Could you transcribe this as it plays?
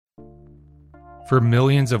For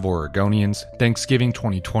millions of Oregonians, Thanksgiving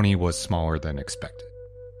 2020 was smaller than expected.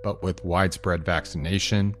 But with widespread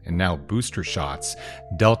vaccination and now booster shots,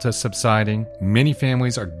 Delta subsiding, many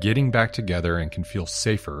families are getting back together and can feel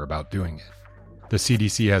safer about doing it. The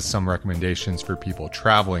CDC has some recommendations for people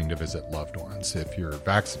traveling to visit loved ones if you're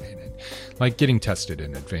vaccinated, like getting tested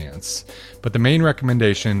in advance. But the main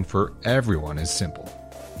recommendation for everyone is simple: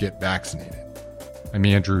 get vaccinated. I'm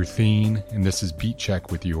Andrew Thien, and this is Beat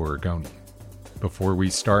Check with the Oregonian. Before we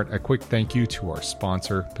start, a quick thank you to our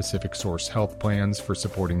sponsor, Pacific Source Health Plans, for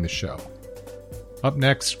supporting the show. Up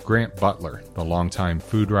next, Grant Butler, the longtime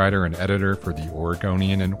food writer and editor for the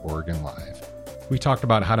Oregonian and Oregon Live. We talked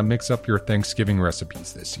about how to mix up your Thanksgiving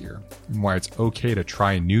recipes this year, and why it's okay to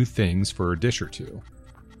try new things for a dish or two.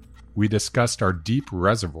 We discussed our deep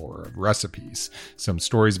reservoir of recipes, some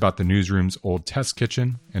stories about the newsroom's old test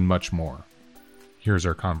kitchen, and much more. Here's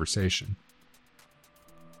our conversation.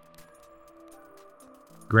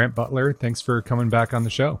 Grant Butler, thanks for coming back on the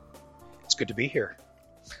show. It's good to be here.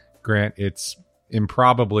 Grant, it's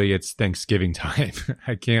improbably it's Thanksgiving time.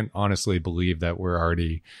 I can't honestly believe that we're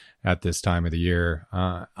already at this time of the year.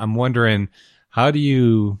 I'm wondering, how do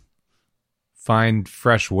you find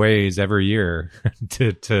fresh ways every year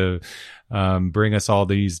to bring us all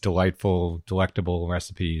these delectable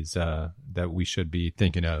recipes that we should be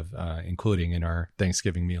thinking of, including in our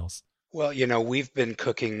Thanksgiving meals? Well, we've been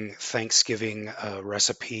cooking Thanksgiving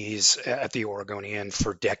recipes at the Oregonian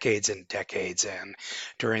for decades and decades. And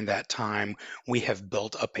during that time, we have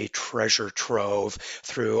built up a treasure trove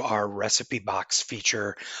through our recipe box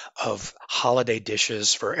feature of holiday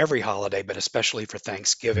dishes for every holiday, but especially for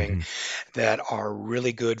Thanksgiving, that are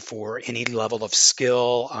really good for any level of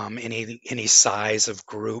skill, any size of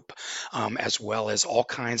group, as well as all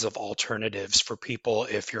kinds of alternatives for people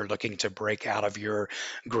if you're looking to break out of your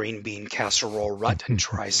green bean casserole rut and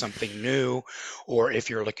try something new, or if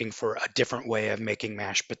you're looking for a different way of making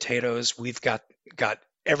mashed potatoes, we've got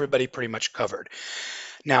everybody pretty much covered.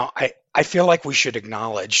 Now, I feel like we should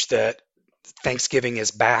acknowledge that Thanksgiving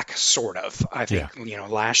is back, sort of. I think,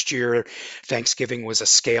 last year, Thanksgiving was a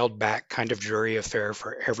scaled back kind of jury affair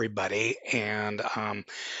for everybody. And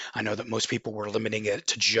I know that most people were limiting it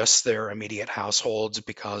to just their immediate households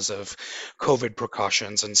because of COVID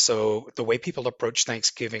precautions. And so the way people approached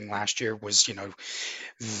Thanksgiving last year was,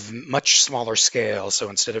 much smaller scale. So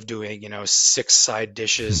instead of doing, 6 side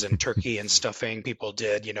dishes and turkey and stuffing, people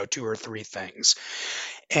did, 2 or 3 things.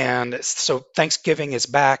 And so Thanksgiving is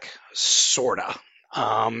back, sorta.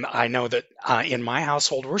 I know that in my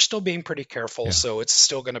household, we're still being pretty careful, so it's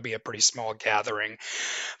still going to be a pretty small gathering.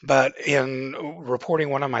 But in reporting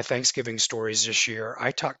one of my Thanksgiving stories this year,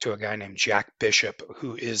 I talked to a guy named Jack Bishop,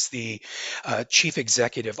 who is the chief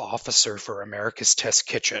executive officer for America's Test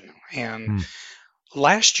Kitchen. And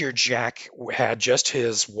last year, Jack had just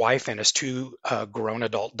his wife and his 2 grown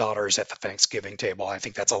adult daughters at the Thanksgiving table. I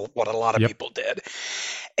think that's what a lot of people did.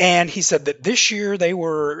 And he said that this year they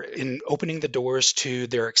were opening the doors to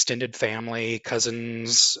their extended family,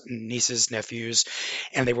 cousins, nieces, nephews,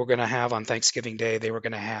 and they were going to have on Thanksgiving Day, they were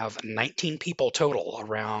going to have 19 people total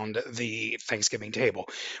around the Thanksgiving table,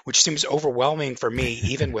 which seems overwhelming for me,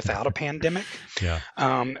 even without a pandemic.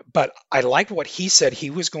 But I liked what he said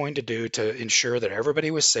he was going to do to ensure that everybody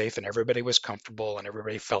was safe and everybody was comfortable and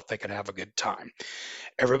everybody felt they could have a good time.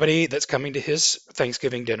 Everybody that's coming to his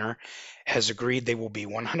Thanksgiving dinner has agreed they will be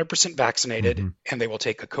 100% vaccinated and they will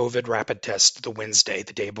take a COVID rapid test the Wednesday,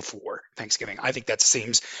 the day before Thanksgiving. I think that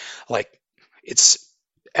seems like it's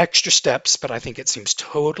extra steps, but I think it seems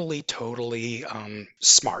totally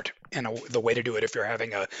smart and the way to do it if you're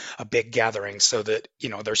having a big gathering, so that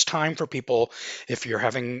there's time for people. If you're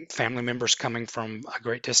having family members coming from a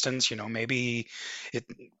great distance, maybe it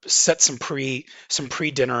sets some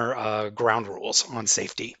pre-dinner ground rules on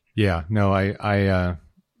safety.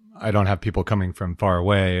 I don't have people coming from far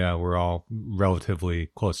away. We're all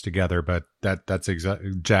relatively close together, but that's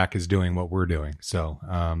exactly, Jack is doing what we're doing. So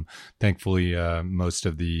thankfully, most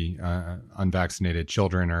of the unvaccinated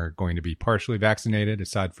children are going to be partially vaccinated,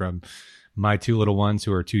 aside from my 2 little ones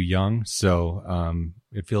who are too young. So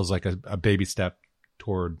it feels like a baby step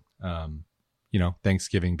toward,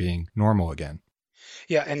 Thanksgiving being normal again.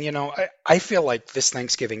 Yeah. And, I feel like this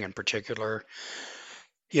Thanksgiving in particular,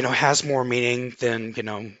 has more meaning than,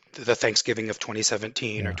 the Thanksgiving of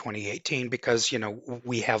 2017 or 2018, because,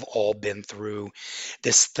 we have all been through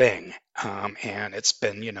this thing. And it's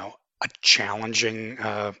been, a challenging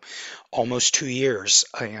almost 2 years.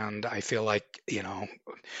 And I feel like,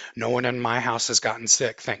 no one in my house has gotten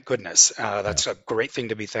sick, thank goodness. That's a great thing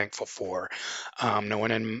to be thankful for. No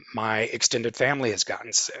one in my extended family has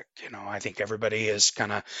gotten sick. I think everybody is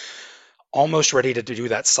kind of almost ready to do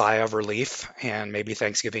that sigh of relief, and maybe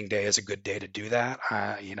Thanksgiving Day is a good day to do that.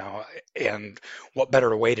 And what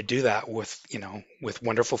better way to do that with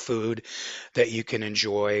wonderful food that you can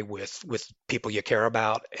enjoy with people you care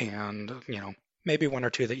about, and maybe one or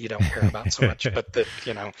two that you don't care about so much, but the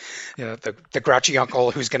grouchy uncle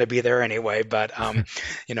who's going to be there anyway. But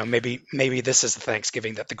maybe this is the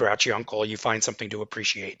Thanksgiving that the grouchy uncle, you find something to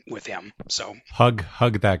appreciate with him. So Hug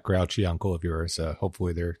that grouchy uncle of yours.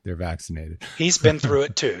 Hopefully they're vaccinated. he's been through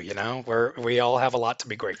it too, where we all have a lot to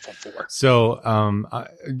be grateful for. So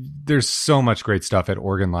there's so much great stuff at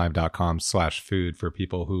OregonLive.com/food for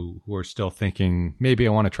people who are still thinking, maybe I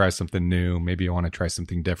want to try something new, maybe I want to try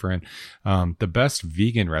something different. The best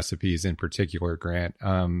vegan recipes in particular, Grant,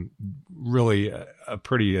 really a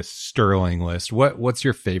pretty sterling list. What's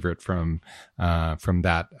your favorite from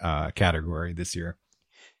that category this year?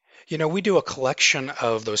 We do a collection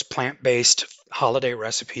of those plant-based holiday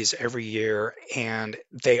recipes every year, and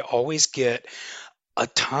they always get a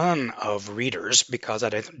ton of readers because I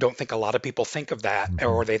don't think a lot of people think of that, Mm-hmm.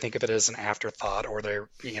 or they think of it as an afterthought, or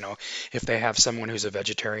if they have someone who's a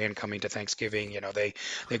vegetarian coming to Thanksgiving, they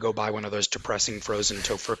go buy one of those depressing frozen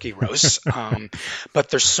tofurkey roasts. But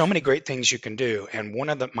there's so many great things you can do, and one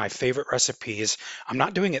of my favorite recipes, I'm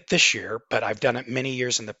not doing it this year, but I've done it many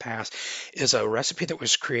years in the past, is a recipe that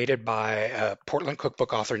was created by a Portland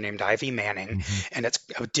cookbook author named Ivy Manning, Mm-hmm. and it's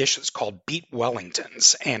a dish that's called Beet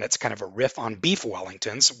Wellingtons, and it's kind of a riff on beef Wellingtons,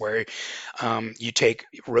 where you take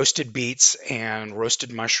roasted beets and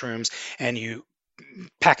roasted mushrooms, and you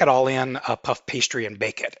pack it all in a puff pastry and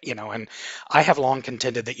bake it. And I have long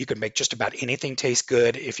contended that you can make just about anything taste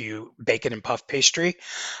good if you bake it in puff pastry,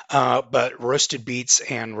 but roasted beets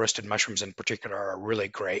and roasted mushrooms in particular are really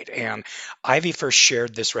great. And Ivy first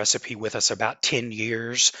shared this recipe with us about 10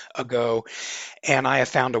 years ago, and I have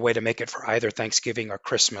found a way to make it for either Thanksgiving or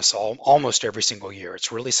Christmas almost every single year.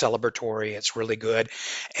 It's really celebratory. It's really good.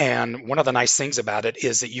 And one of the nice things about it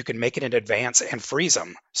is that you can make it in advance and freeze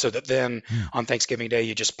them so that then Mm. on Thanksgiving Day,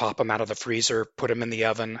 you just pop them out of the freezer, put them in the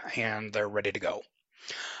oven, and they're ready to go.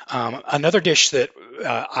 Another dish that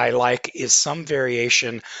I like is some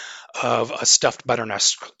variation of a stuffed butternut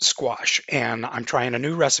squash. And I'm trying a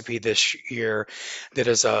new recipe this year that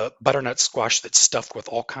is a butternut squash that's stuffed with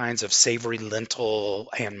all kinds of savory lentil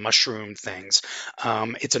and mushroom things.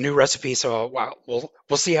 It's a new recipe, so wow,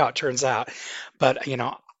 we'll see how it turns out. But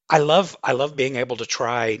I love being able to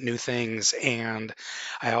try new things, and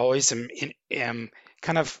I always am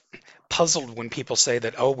kind of puzzled when people say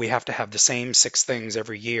that, oh, we have to have the same six things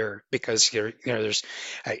every year, because there's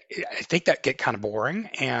I think that get kind of boring.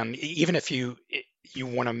 And even if you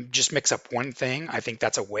want to just mix up one thing, I think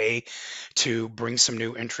that's a way to bring some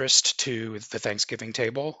new interest to the Thanksgiving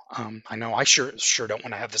table. I know I sure don't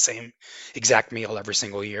want to have the same exact meal every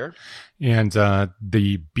single year. And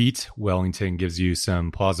the beet Wellington gives you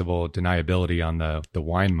some plausible deniability on the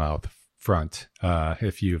wine mouth front,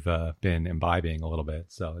 if you've been imbibing a little bit.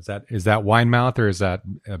 So is that wine mouth or is that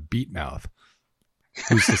beet mouth?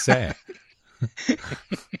 Who's to say?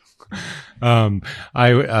 I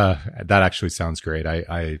that actually sounds great.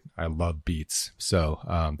 I love beets, so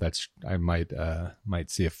I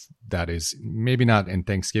might see if that is maybe not in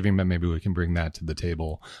Thanksgiving, but maybe we can bring that to the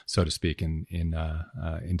table, so to speak, in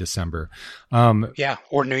December. Yeah,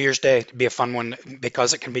 or New Year's Day. It'd be a fun one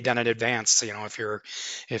because it can be done in advance. If you're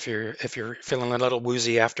feeling a little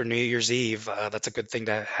woozy after New Year's Eve, that's a good thing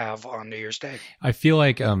to have on New Year's Day. I feel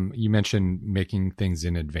like you mentioned making things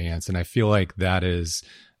in advance, and I feel like that is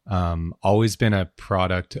always been a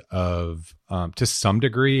product of to some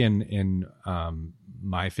degree in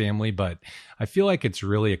my family, but I feel like it's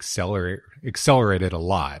really accelerated a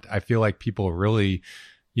lot. I feel like people really,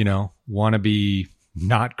 want to be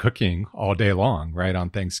not cooking all day long, right, on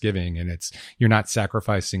Thanksgiving, and you're not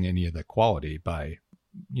sacrificing any of the quality by,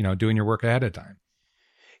 doing your work ahead of time.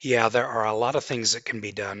 Yeah, there are a lot of things that can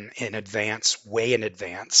be done in advance, way in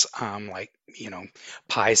advance. Like,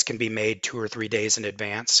 pies can be made 2 or 3 days in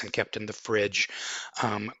advance and kept in the fridge.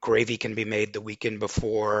 Gravy can be made the weekend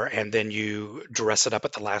before, and then you dress it up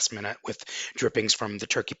at the last minute with drippings from the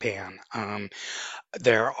turkey pan.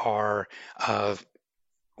 There are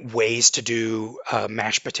ways to do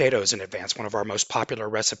mashed potatoes in advance. One of our most popular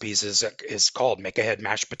recipes is called Make Ahead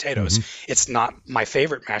Mashed Potatoes. Hmm. It's not my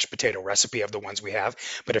favorite mashed potato recipe of the ones we have,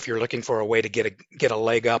 but if you're looking for a way to get a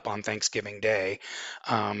leg up on Thanksgiving Day,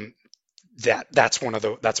 um, that's one of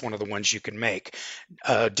the ones you can make.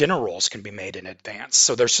 Dinner rolls can be made in advance.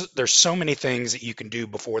 So there's so many things that you can do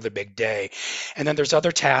before the big day, and then there's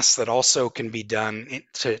other tasks that also can be done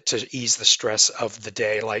to ease the stress of the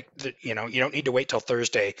day. Like you don't need to wait till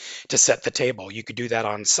Thursday to set the table. You could do that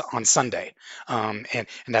on Sunday, and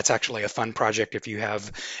that's actually a fun project if you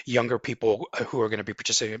have younger people who are going to be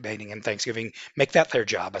participating in Thanksgiving. Make that their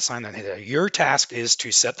job. Assign them. Hey, your task is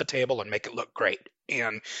to set the table and make it look great,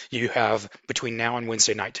 and you have between now and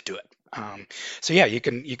Wednesday night to do it. So yeah, you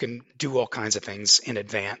can do all kinds of things in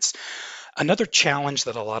advance. Another challenge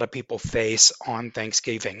that a lot of people face on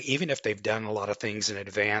Thanksgiving, even if they've done a lot of things in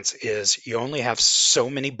advance, is you only have so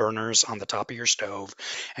many burners on the top of your stove,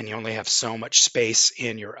 and you only have so much space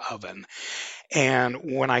in your oven.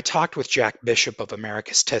 And when I talked with Jack Bishop of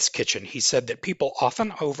America's Test Kitchen, he said that people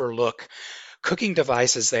often overlook cooking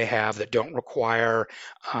devices they have that don't require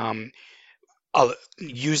um,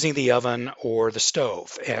 using the oven or the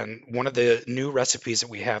stove. And one of the new recipes that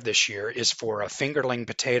we have this year is for a fingerling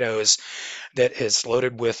potatoes that is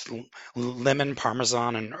loaded with lemon,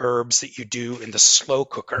 parmesan, and herbs that you do in the slow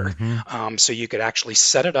cooker. Hmm. So you could actually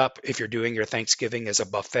set it up if you're doing your Thanksgiving as a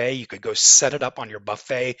buffet. You could go set it up on your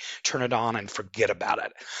buffet, turn it on, and forget about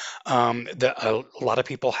it. A lot of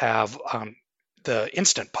people have the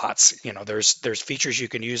instant pots. There's features you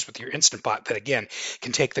can use with your instant pot that again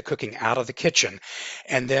can take the cooking out of the kitchen.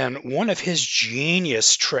 And then one of his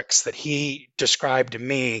genius tricks that he described to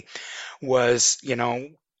me was,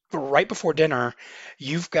 right before dinner,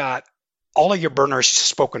 you've got all of your burners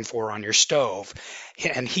spoken for on your stove.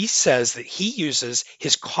 And he says that he uses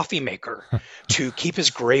his coffee maker to keep his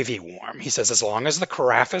gravy warm. He says as long as the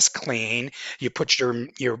carafe is clean, you put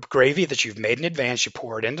your gravy that you've made in advance, you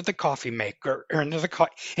pour it into the coffee maker or into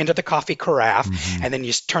the coffee carafe, Hmm. and then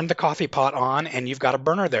you turn the coffee pot on, and you've got a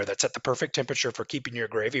burner there that's at the perfect temperature for keeping your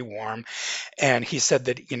gravy warm. And he said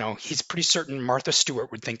that, he's pretty certain Martha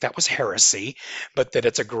Stewart would think that was heresy, but that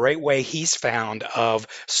it's a great way he's found of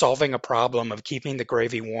solving a problem of keeping the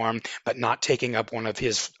gravy warm, but not taking up one of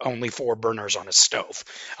his only four burners on his stove.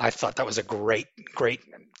 I thought that was a great, great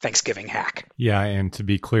Thanksgiving hack. Yeah, and to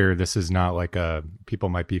be clear, this is not like people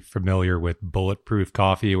might be familiar with bulletproof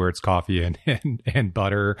coffee where it's coffee and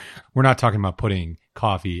butter. We're not talking about putting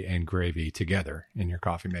coffee and gravy together in your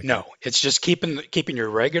coffee maker. No, it's just keeping your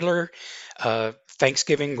regular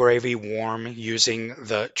Thanksgiving gravy warm treating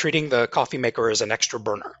the coffee maker as an extra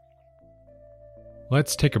burner.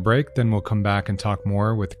 Let's take a break, then we'll come back and talk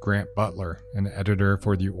more with Grant Butler, an editor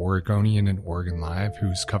for The Oregonian and Oregon Live,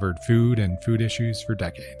 who's covered food and food issues for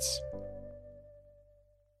decades.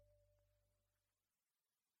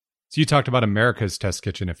 So you talked about America's Test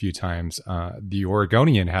Kitchen a few times. The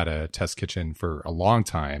Oregonian had a test kitchen for a long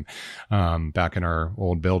time back in our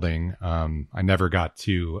old building. I never got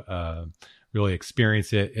to really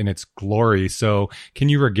experience it in its glory. So can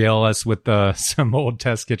you regale us with some old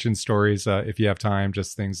test kitchen stories if you have time,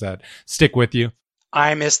 just things that stick with you?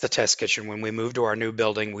 I miss the test kitchen. When we moved to our new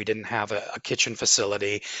building, we didn't have a kitchen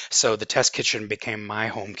facility, so the test kitchen became my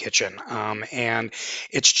home kitchen. And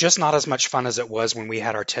it's just not as much fun as it was when we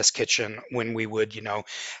had our test kitchen, when we would,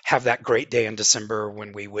 have that great day in December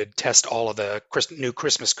when we would test all of the new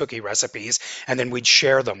Christmas cookie recipes, and then we'd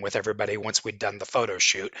share them with everybody once we'd done the photo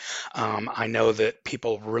shoot. I know that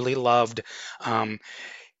people really loved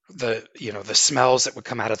the smells that would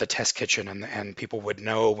come out of the test kitchen, and people would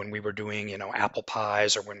know when we were doing apple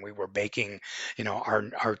pies or when we were baking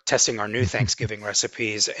our testing our new Thanksgiving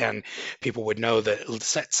recipes, and people would know that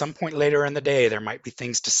at some point later in the day there might be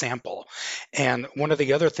things to sample. And one of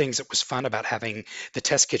the other things that was fun about having the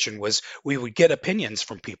test kitchen was we would get opinions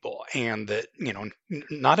from people, and that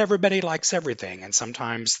not everybody likes everything, and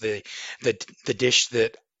sometimes the dish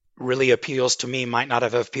that really appeals to me might not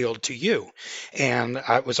have appealed to you. And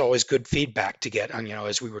it was always good feedback to get on,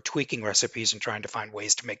 as we were tweaking recipes and trying to find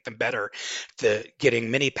ways to make them better.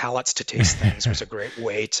 Getting many palates to taste things was a great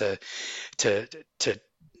way to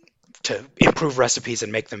to improve recipes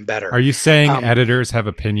and make them better. Are you saying editors have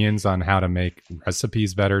opinions on how to make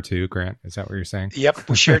recipes better too, Grant? Is that what you're saying? Yep,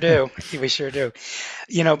 we sure do. We sure do.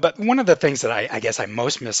 But one of the things that I guess I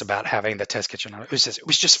most miss about having the test kitchen, it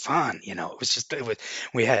was just fun.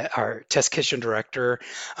 We had our test kitchen director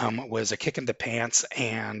was a kick in the pants,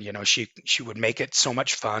 and she would make it so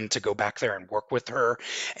much fun to go back there and work with her.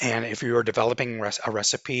 And if you were developing a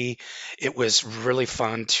recipe, it was really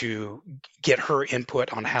fun to get her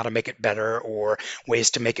input on how to make it better or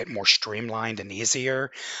ways to make it more streamlined and easier.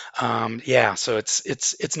 So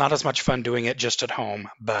it's not as much fun doing it just at home,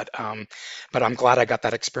 but I'm glad I got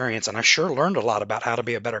that experience, and I sure learned a lot about how to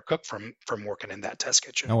be a better cook from working in that test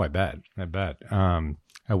kitchen. Oh, I bet.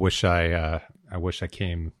 I wish I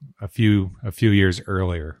came a few years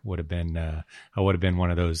earlier. Would have been I would have been one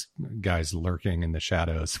of those guys lurking in the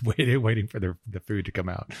shadows, waiting for the food to come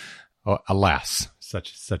out. Oh, alas,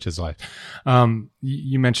 such is life.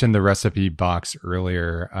 You mentioned the recipe box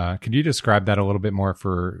earlier. Could you describe that a little bit more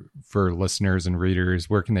for listeners and readers?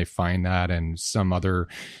 Where can they find that, and some other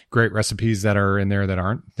great recipes that are in there that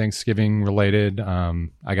aren't Thanksgiving related?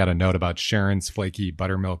 I got a note about Sharon's flaky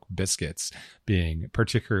buttermilk biscuits being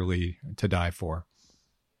particularly to die for.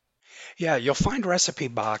 Yeah, you'll find Recipe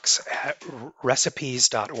Box at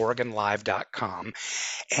recipes.oregonlive.com,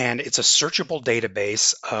 and it's a searchable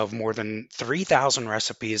database of more than 3,000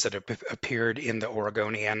 recipes that have appeared in the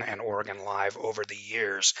Oregonian and Oregon Live over the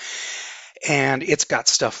years. And it's got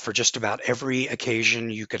stuff for just about every occasion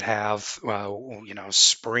you could have,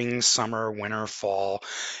 spring, summer, winter, fall.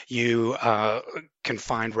 You can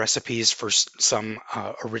find recipes for some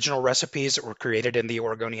original recipes that were created in the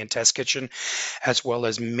Oregonian Test Kitchen, as well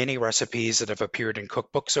as many recipes that have appeared in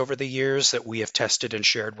cookbooks over the years that we have tested and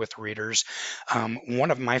shared with readers. One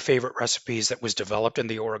of my favorite recipes that was developed in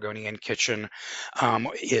the Oregonian kitchen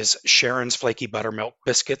is Sharon's Flaky Buttermilk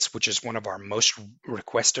Biscuits, which is one of our most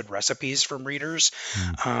requested recipes from readers.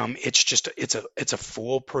 It's a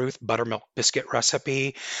foolproof buttermilk biscuit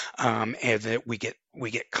recipe, and that we get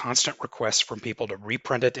constant requests from people to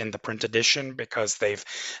reprint it in the print edition because they've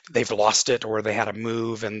lost it, or they had a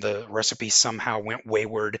move and the recipe somehow went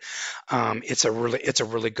wayward. It's a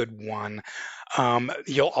really good one.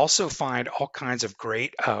 You'll also find all kinds of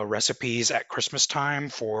great recipes at Christmas time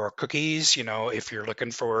for cookies. If you're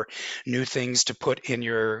looking for new things to put in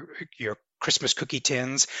your Christmas cookie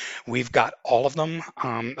tins, we've got all of them.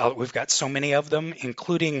 We've got so many of them,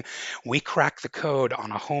 including we cracked the code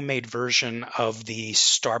on a homemade version of the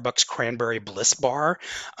Starbucks Cranberry Bliss Bar.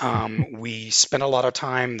 We spent a lot of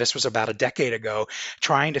time, this was about a decade ago,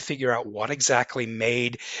 trying to figure out what exactly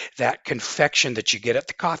made that confection that you get at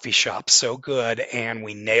the coffee shop so good, and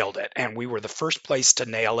we nailed it. And we were the first place to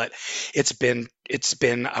nail it. It's been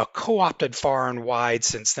co-opted far and wide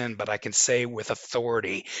since then, but I can say with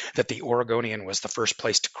authority that the Oregonian was the first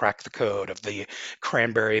place to crack the code of the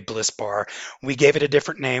Cranberry Bliss Bar. We gave it a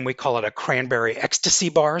different name. We call it a Cranberry Ecstasy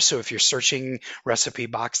Bar. So if you're searching Recipe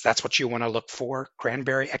Box, that's what you want to look for,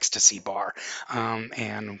 Cranberry Ecstasy Bar.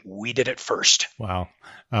 And we did it first. Wow.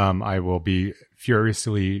 I will be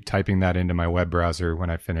furiously typing that into my web browser when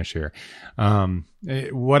I finish here.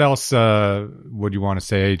 What else would you want to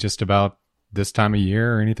say just about this time of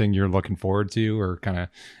year, or anything you're looking forward to, or kind of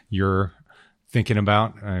you're thinking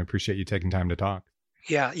about? I appreciate you taking time to talk.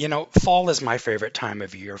 Yeah, fall is my favorite time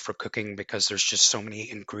of year for cooking because there's just so many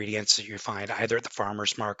ingredients that you find either at the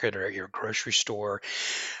farmer's market or at your grocery store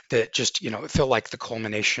that just, feel like the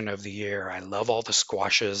culmination of the year. I love all the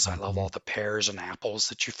squashes. I love all the pears and apples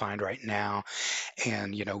that you find right now.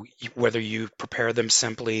 And, whether you prepare them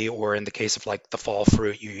simply or in the case of like the fall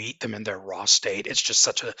fruit, you eat them in their raw state. It's just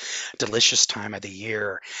such a delicious time of the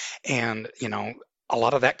year. And, a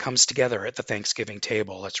lot of that comes together at the Thanksgiving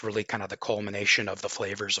table. It's really kind of the culmination of the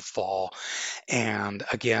flavors of fall. And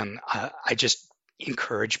again, I just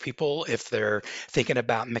encourage people, if they're thinking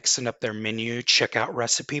about mixing up their menu, check out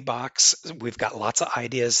Recipe Box. We've got lots of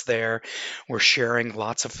ideas there. We're sharing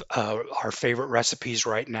lots of our favorite recipes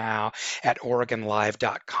right now at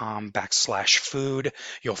OregonLive.com/food.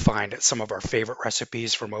 You'll find some of our favorite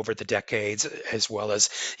recipes from over the decades, as well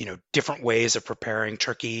as different ways of preparing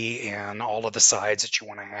turkey and all of the sides that you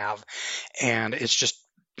want to have. And it's just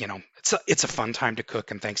it's a fun time to cook,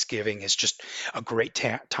 and Thanksgiving is just a great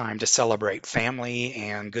time to celebrate family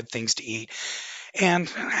and good things to eat. And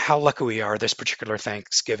how lucky we are this particular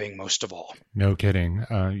Thanksgiving, most of all. No kidding.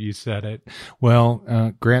 You said it.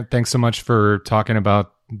 Well, Grant, thanks so much for talking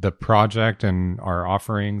about the project and our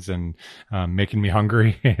offerings and making me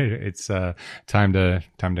hungry. It's time to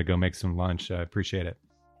go make some lunch. I appreciate it.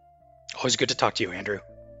 Always good to talk to you, Andrew.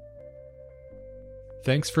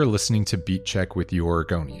 Thanks for listening to Beat Check with the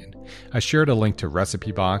Oregonian. I shared a link to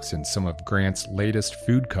Recipe Box and some of Grant's latest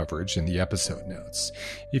food coverage in the episode notes.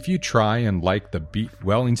 If you try and like the Beat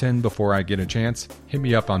Wellington before I get a chance, hit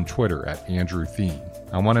me up on Twitter at Andrew Thien.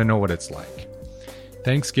 I want to know what it's like.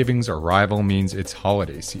 Thanksgiving's arrival means it's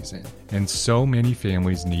holiday season, and so many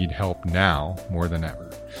families need help now more than ever.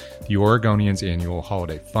 The Oregonian's annual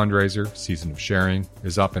holiday fundraiser, Season of Sharing,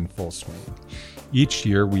 is up in full swing. Each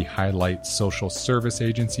year, we highlight social service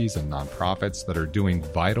agencies and nonprofits that are doing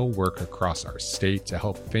vital work across our state to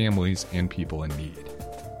help families and people in need.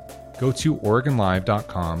 Go to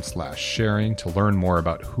OregonLive.com/sharing to learn more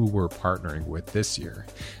about who we're partnering with this year.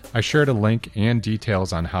 I shared a link and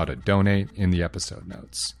details on how to donate in the episode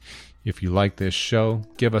notes. If you like this show,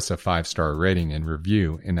 give us a 5-star rating and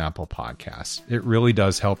review in Apple Podcasts. It really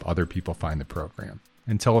does help other people find the program.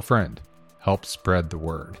 And tell a friend. Help spread the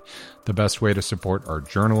word. The best way to support our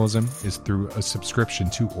journalism is through a subscription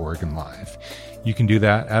to Oregon Live. You can do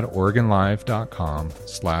that at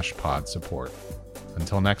OregonLive.com/pod support.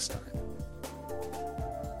 Until next time.